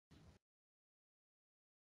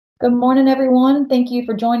Good morning, everyone. Thank you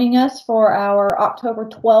for joining us for our October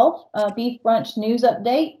 12th Beef Brunch News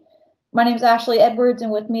Update. My name is Ashley Edwards,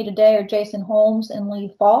 and with me today are Jason Holmes and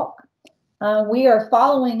Lee Falk. We are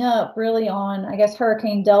following up really on,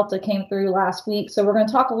 Hurricane Delta came through last week, so we're going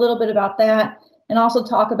to talk a little bit about that and also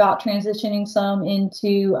talk about transitioning some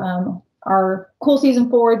into our cool season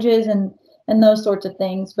forages and those sorts of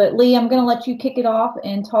things. But Lee, I'm going to let you kick it off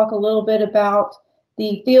and talk a little bit about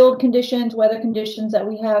the field conditions, weather conditions that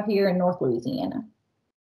we have here in North Louisiana.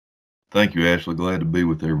 Thank you, Ashley. Glad to be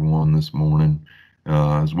with everyone this morning.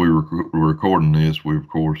 As we were recording this, we're of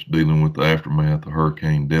course dealing with the aftermath of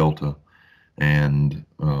Hurricane Delta and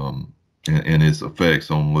its effects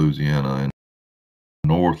on Louisiana. And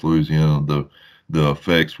North Louisiana, the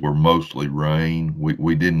effects were mostly rain.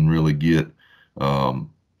 We didn't really get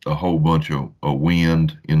a whole bunch of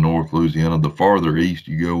wind in North Louisiana. The farther east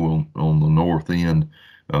you go on the north end,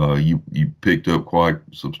 you picked up quite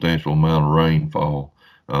a substantial amount of rainfall.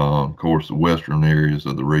 Of course, the western areas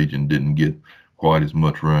of the region didn't get quite as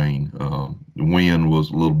much rain. The wind was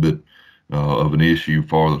a little bit of an issue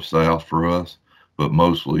farther south for us, but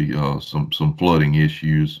mostly some flooding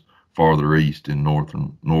issues farther east in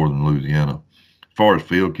northern Louisiana. As far as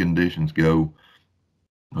field conditions go,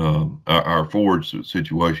 our forage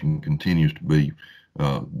situation continues to be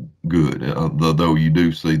good, though you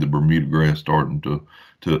do see the Bermuda grass starting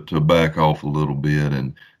to back off a little bit,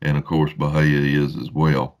 and of course Bahia is as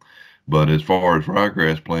well. But as far as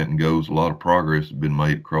ryegrass planting goes, a lot of progress has been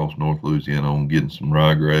made across North Louisiana on getting some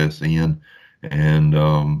ryegrass in, and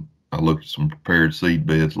I looked at some prepared seed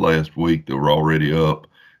beds last week that were already up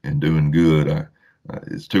and doing good.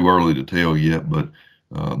 It's too early to tell yet, but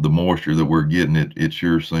the moisture that we're getting, it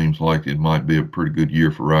sure seems like it might be a pretty good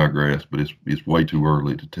year for ryegrass, but it's way too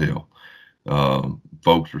early to tell.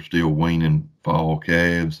 Folks are still weaning fall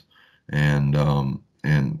calves and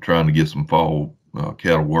trying to get some fall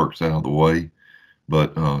cattle works out of the way.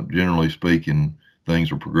 But generally speaking,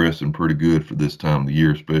 things are progressing pretty good for this time of the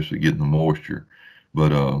year, especially getting the moisture.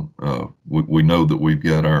 But we know that we've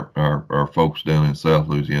got our folks down in South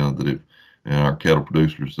Louisiana and our cattle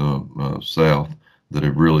producers south that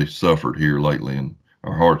have really suffered here lately, and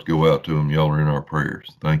our hearts go out to them. Y'all are in our prayers.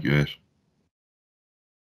 Thank you, Ash.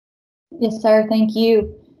 Yes, sir. Thank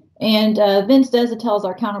you. And Vince Desatel is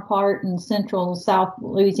our counterpart in Central South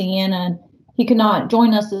Louisiana. He could not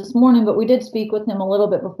join us this morning, but we did speak with him a little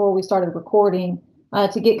bit before we started recording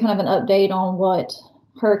to get kind of an update on what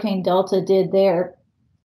Hurricane Delta did there.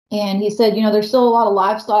 And he said, there's still a lot of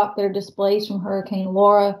livestock that are displaced from Hurricane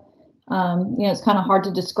Laura. It's kind of hard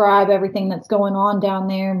to describe everything that's going on down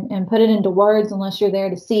there and put it into words unless you're there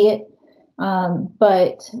to see it.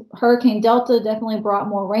 But Hurricane Delta definitely brought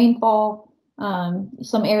more rainfall.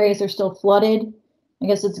 Some areas are still flooded. I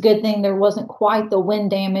guess it's a good thing there wasn't quite the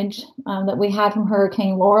wind damage that we had from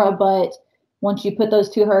Hurricane Laura, but once you put those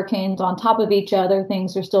two hurricanes on top of each other,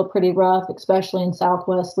 things are still pretty rough, especially in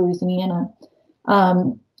Southwest Louisiana.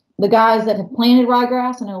 The guys that have planted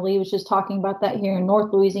ryegrass, I know Lee was just talking about that here in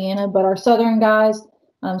North Louisiana, but our southern guys,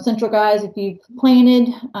 central guys, if you've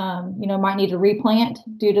planted, might need to replant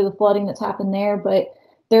due to the flooding that's happened there, but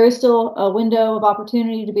there is still a window of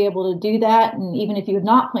opportunity to be able to do that. And even if you have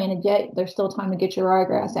not planted yet, there's still time to get your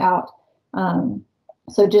ryegrass out.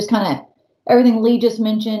 So just kind of everything Lee just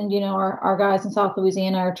mentioned, our guys in South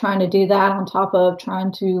Louisiana are trying to do that on top of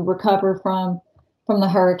trying to recover from the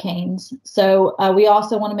hurricanes. So we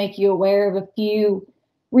also want to make you aware of a few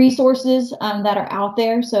resources that are out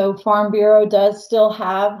there. So Farm Bureau does still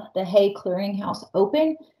have the hay clearinghouse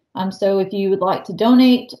open. So if you would like to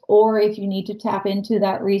donate or if you need to tap into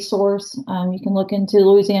that resource, you can look into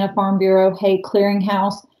Louisiana Farm Bureau hay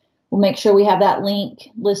clearinghouse. We'll make sure we have that link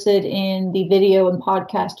listed in the video and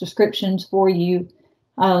podcast descriptions for you.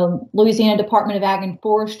 Louisiana Department of Ag and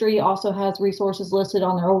Forestry also has resources listed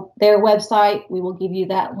on their website. We will give you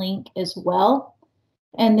that link as well.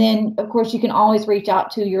 And then, of course, you can always reach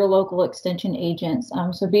out to your local extension agents.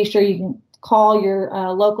 So be sure you can call your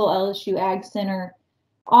local LSU Ag Center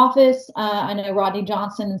office. I know Rodney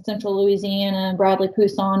Johnson in Central Louisiana and Bradley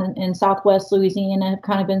Poussin in Southwest Louisiana have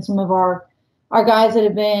kind of been some of our guys that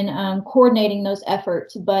have been coordinating those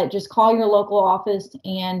efforts, but just call your local office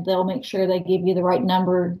and they'll make sure they give you the right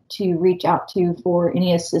number to reach out to for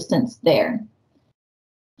any assistance there.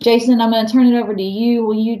 Jason, I'm going to turn it over to you.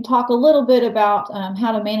 Will you talk a little bit about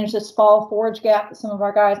how to manage this fall forage gap that some of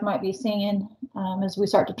our guys might be seeing as we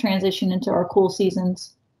start to transition into our cool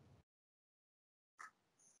seasons?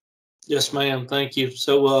 Yes, ma'am. Thank you.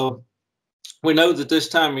 So we know that this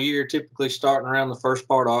time of year, typically starting around the first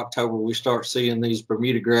part of October, we start seeing these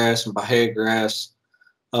Bermuda grass and Bahia grass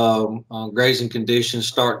grazing conditions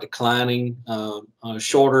start declining,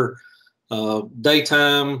 shorter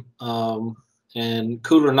daytime and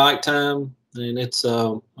cooler nighttime, and it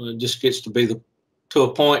just gets to be to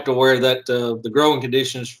a point to where that the growing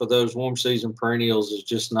conditions for those warm season perennials is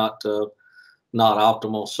just not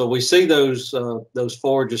optimal. So we see those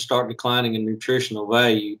forages start declining in nutritional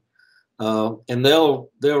value, and they'll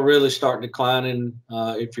really start declining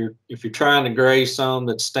if you're trying to graze some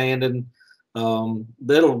that's standing.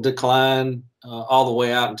 That'll decline all the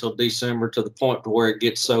way out until December, to the point to where it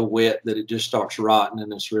gets so wet that it just starts rotting,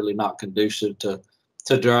 and it's really not conducive to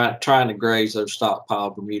trying to graze those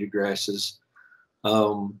stockpile Bermuda grasses.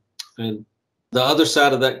 And the other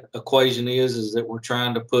side of that equation is that we're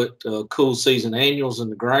trying to put cool season annuals in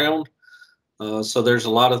the ground. So there's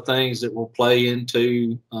a lot of things that will play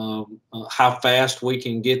into how fast we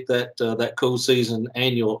can get that cool season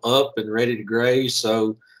annual up and ready to graze.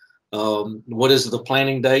 So what is the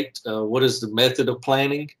planting date? What is the method of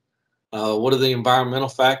planting? What are the environmental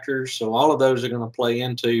factors? So all of those are going to play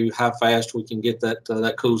into how fast we can get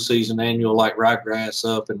that cool season annual like ryegrass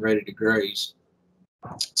up and ready to graze.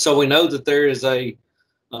 So we know that there is a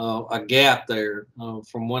gap there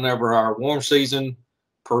from whenever our warm season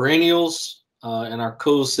perennials and our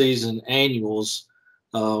cool season annuals,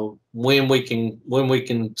 when we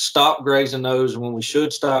can stop grazing those, and when we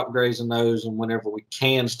should stop grazing those, and whenever we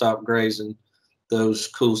can stop grazing those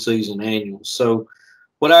cool season annuals. So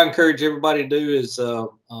what I encourage everybody to do is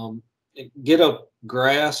get a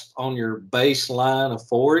grasp on your baseline of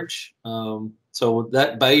forage. So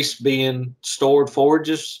that base being stored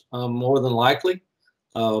forages, more than likely,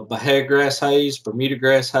 Bahia grass hays, Bermuda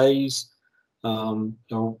grass hays, are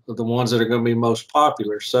the ones that are going to be most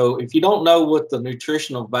popular. So if you don't know what the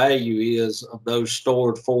nutritional value is of those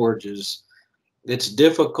stored forages, it's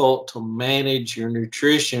difficult to manage your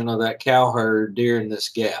nutrition of that cow herd during this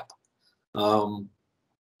gap. So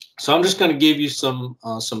I'm just going to give you some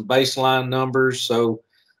baseline numbers. So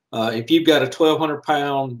if you've got a 1,200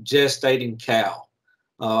 pound gestating cow,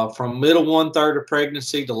 from middle 1/3 of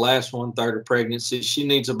pregnancy to last 1/3 of pregnancy, she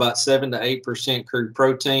needs about 7 to 8% crude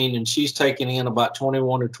protein, and she's taking in about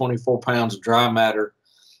 21 or 24 pounds of dry matter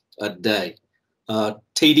a day.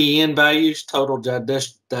 TDN values, total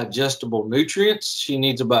digestible nutrients, she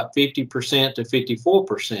needs about 50% to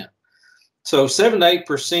 54%. So 7 to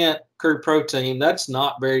 8% crude protein, that's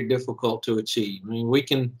not very difficult to achieve. I mean, we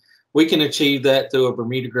can achieve that through a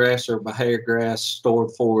Bermuda grass or Bahia grass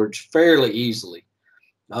stored forage fairly easily.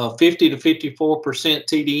 50 to 54%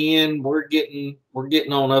 TDN, we're getting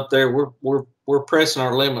on up there. We're pressing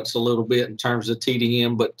our limits a little bit in terms of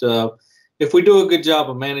TDN, but if we do a good job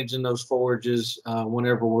of managing those forages,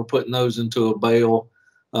 whenever we're putting those into a bale,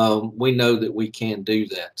 we know that we can do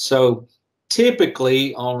that. So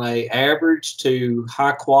typically, on a average to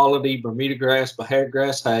high quality Bermuda grass, Bahia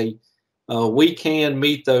grass hay, we can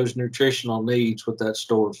meet those nutritional needs with that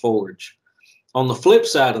stored forage. On the flip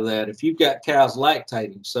side of that, if you've got cows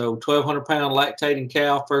lactating, so 1,200 pound lactating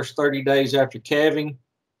cow, first 30 days after calving,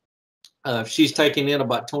 if she's taking in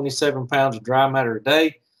about 27 pounds of dry matter a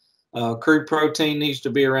day, crude protein needs to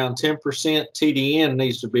be around 10%, TDN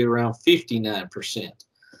needs to be around 59%.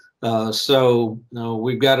 So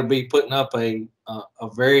we've got to be putting up a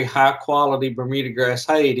very high quality Bermuda grass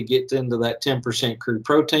hay to get into that 10% crude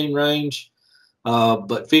protein range.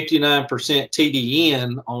 But 59%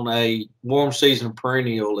 TDN on a warm season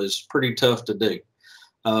perennial is pretty tough to do.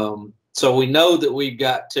 So we know that we've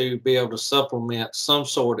got to be able to supplement some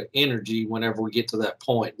sort of energy whenever we get to that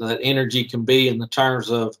point. That energy can be in the terms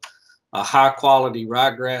of a high quality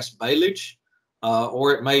ryegrass baleage,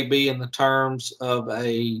 or it may be in the terms of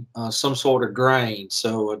some sort of grain.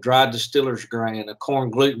 So a dry distiller's grain, a corn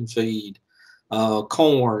gluten feed,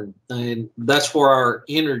 corn, and that's where our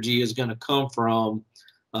energy is going to come from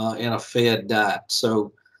in a fed diet.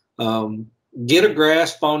 So get a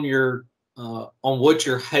grasp on what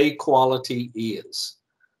your hay quality is,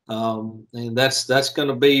 and that's going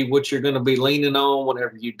to be what you're going to be leaning on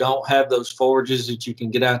whenever you don't have those forages that you can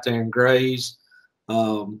get out there and graze.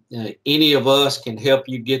 Any of us can help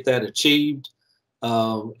you get that achieved.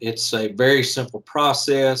 It's a very simple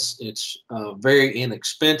process. It's very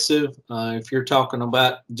inexpensive. If you're talking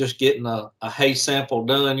about just getting a hay sample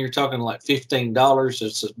done, you're talking like $15.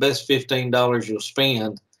 It's the best $15 you'll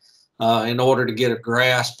spend in order to get a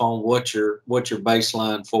grasp on what your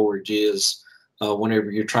baseline forage is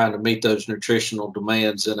whenever you're trying to meet those nutritional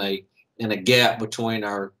demands in a gap between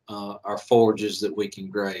our forages that we can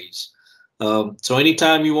graze. So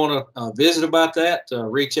anytime you want to visit about that,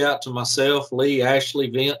 reach out to myself, Lee, Ashley,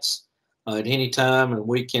 Vince, at any time, and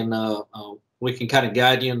we can kind of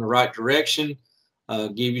guide you in the right direction.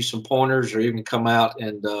 give you some pointers, or even come out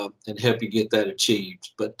and help you get that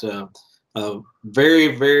achieved. But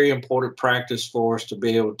very, very important practice for us to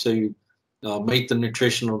be able to meet the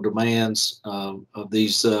nutritional demands of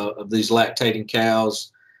these lactating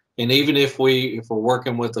cows. And even if we're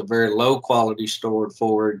working with a very low quality stored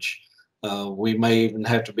forage, we may even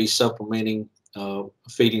have to be supplementing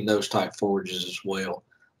feeding those type forages as well.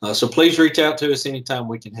 So please reach out to us anytime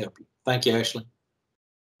we can help you. Thank you, Ashley.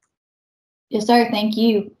 Yes, sir. Thank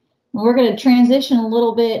you. We're going to transition a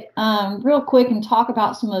little bit real quick and talk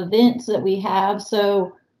about some events that we have.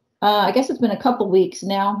 So I guess it's been a couple weeks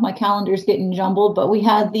now. My calendar's getting jumbled, but we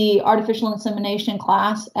had the artificial insemination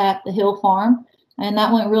class at the Hill Farm, and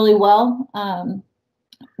that went really well.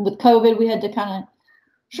 With COVID, we had to kind of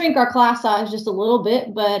shrink our class size just a little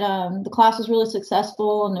bit, but the class was really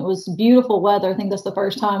successful, and it was beautiful weather. I think that's the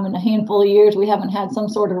first time in a handful of years we haven't had some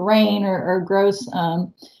sort of rain or gross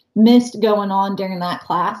mist going on during that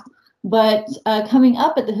class. But coming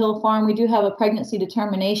up at the Hill Farm, we do have a pregnancy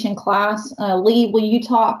determination class. Lee, will you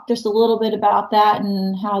talk just a little bit about that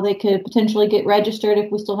and how they could potentially get registered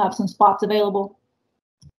if we still have some spots available?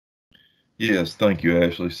 Yes, thank you,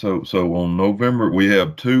 Ashley. So on November, we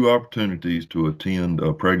have 2 opportunities to attend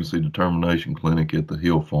a pregnancy determination clinic at the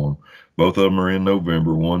Hill Farm. Both of them are in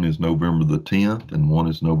November. One is November the 10th and one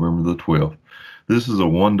is November the 12th. This is a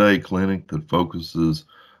one-day clinic that focuses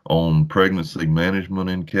on pregnancy management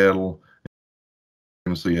in cattle,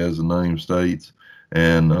 pregnancy as the name states,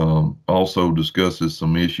 and also discusses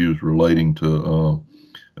some issues relating to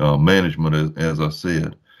management, as I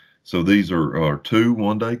said. So these are 2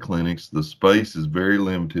 one-day clinics. The space is very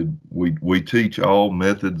limited. We teach all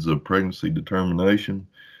methods of pregnancy determination.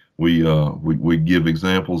 We give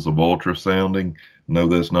examples of ultrasounding. No,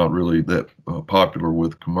 that's not really that popular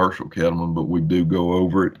with commercial cattlemen, but we do go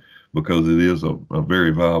over it because it is a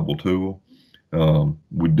very viable tool.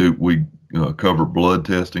 We cover blood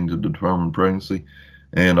testing to determine pregnancy,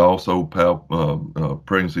 and also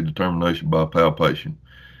pregnancy determination by palpation.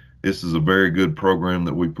 This is a very good program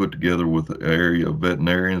that we put together with an area of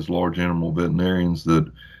veterinarians, large animal veterinarians,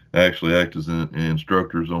 that actually act as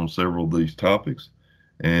instructors on several of these topics.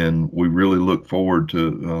 And we really look forward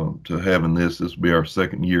to having this. This will be our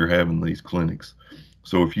 2nd year having these clinics.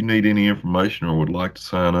 So if you need any information or would like to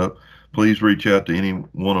sign up, please reach out to any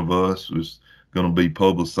one of us. It's going to be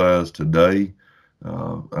publicized today.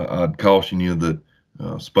 I'd caution you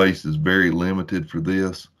that space is very limited for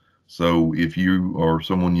this. So if you or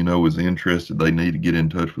someone you know is interested, they need to get in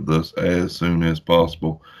touch with us as soon as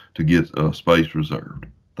possible to get space reserved.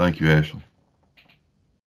 Thank you, Ashley.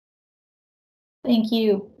 Thank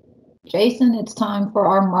you. Jason, it's time for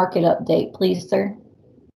our market update, please, sir.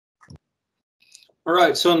 All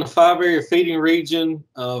right, so in the 5-area feeding region,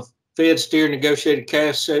 fed steer negotiated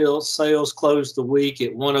cash sales closed the week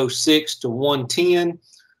at 106 to 110.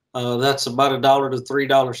 That's about $1 to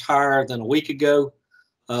 $3 higher than a week ago.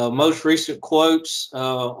 Most recent quotes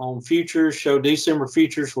on futures show December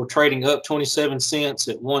futures were trading up 27 cents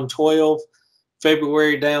at 112,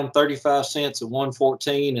 February down 35 cents at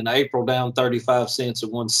 114, and April down 35 cents at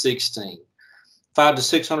 116. 5 to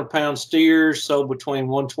 600 pound steers sold between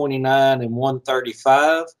 129 and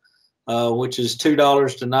 135, which is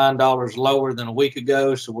 $2 to $9 lower than a week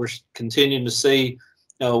ago. So we're continuing to see,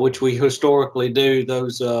 which we historically do,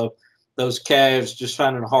 those calves just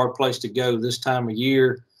finding a hard place to go this time of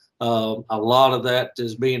year. A lot of that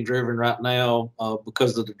is being driven right now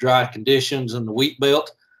because of the dry conditions and the wheat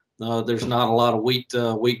belt. There's not a lot of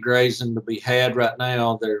wheat grazing to be had right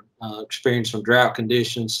now. They're experiencing some drought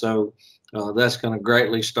conditions, so that's going to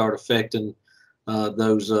greatly start affecting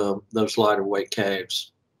those lighter weight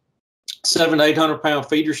calves. 700 to 800 pound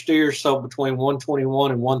feeder steers sold between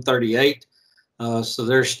 121 and 138. So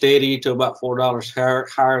they're steady to about $4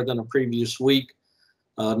 higher than the previous week.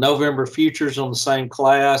 November futures on the same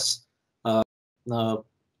class down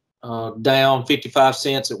 55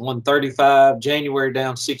 cents at 135. January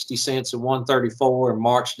down 60 cents at 134, and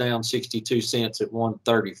March down 62 cents at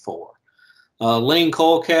 134. Lean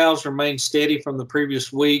coil cows remain steady from the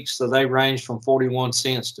previous week, so they range from 41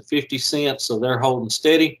 cents to 50 cents, so they're holding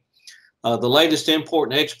steady. The latest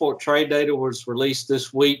import and export trade data was released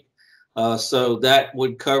this week. So that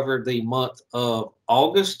would cover the month of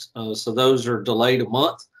August. So those are delayed a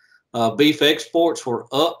month. Beef exports were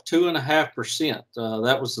up 2.5%.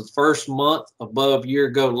 That was the first month above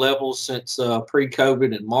year-ago levels since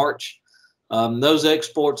pre-COVID in March. Those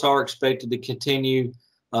exports are expected to continue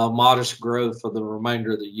modest growth for the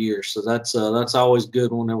remainder of the year. So that's always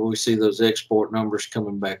good whenever we see those export numbers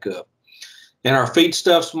coming back up. In our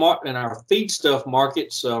feedstuff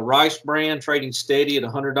markets, rice bran trading steady at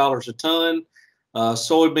 $100 a ton.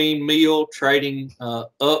 Soybean meal trading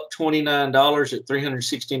up $29 at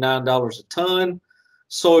 $369 a ton.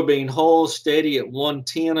 Soybean hull steady at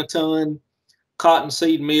 $110 a ton.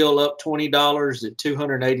 Cottonseed meal up $20 at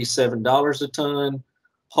 $287 a ton.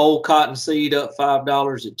 Whole cottonseed up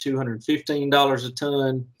 $5 at $215 a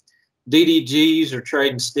ton. DDGs are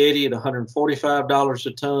trading steady at $145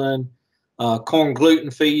 a ton. Corn gluten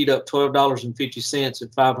feed up $12.50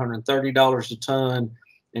 at $530 a ton.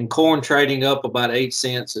 And corn trading up about 8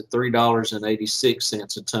 cents at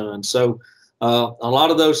 $3.86 a ton. So a lot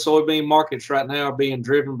of those soybean markets right now are being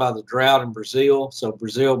driven by the drought in Brazil. So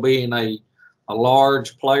Brazil being a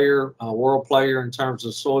large player, a world player in terms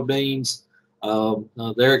of soybeans,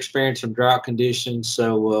 they're experiencing drought conditions.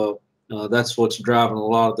 So that's what's driving a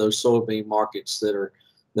lot of those soybean markets that are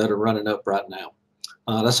running up right now.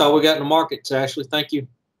 That's all we got in the markets, Ashley. Thank you.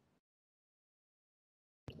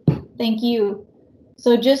 Thank you.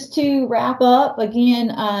 So just to wrap up, again,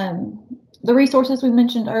 the resources we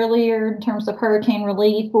mentioned earlier in terms of hurricane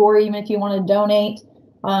relief, or even if you want to donate,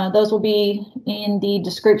 those will be in the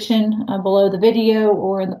description below the video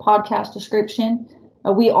or in the podcast description.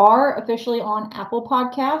 We are officially on Apple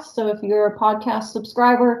Podcasts, so if you're a podcast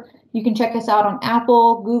subscriber, you can check us out on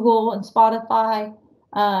Apple, Google, and Spotify.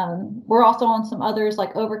 We're also on some others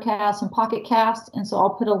like Overcast and Pocket Cast, and so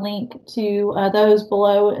I'll put a link to those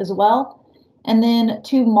below as well. And then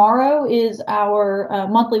tomorrow is our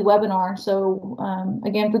monthly webinar. So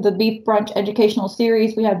again, for the Beef Brunch Educational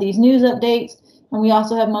Series, we have these news updates, and we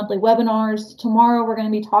also have monthly webinars. Tomorrow, we're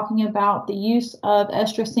going to be talking about the use of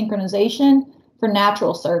estrus synchronization for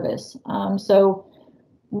natural service. So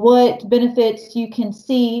what benefits you can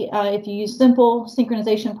see if you use simple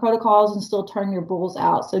synchronization protocols and still turn your bulls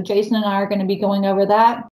out. So Jason and I are going to be going over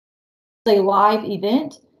that. It's a live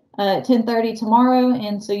event at 10:30 tomorrow,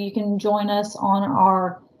 and so you can join us on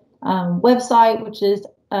our website, which is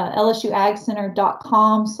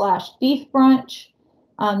lsuagcenter.com/beefbrunch.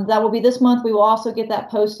 That will be this month. We will also get that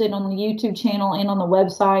posted on the YouTube channel and on the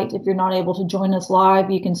website. If you're not able to join us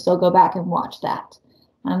live, you can still go back and watch that.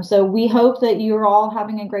 So we hope that you're all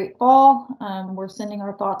having a great fall. We're sending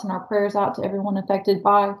our thoughts and our prayers out to everyone affected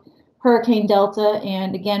by Hurricane Delta.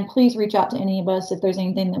 And again, please reach out to any of us if there's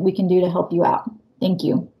anything that we can do to help you out. Thank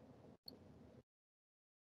you.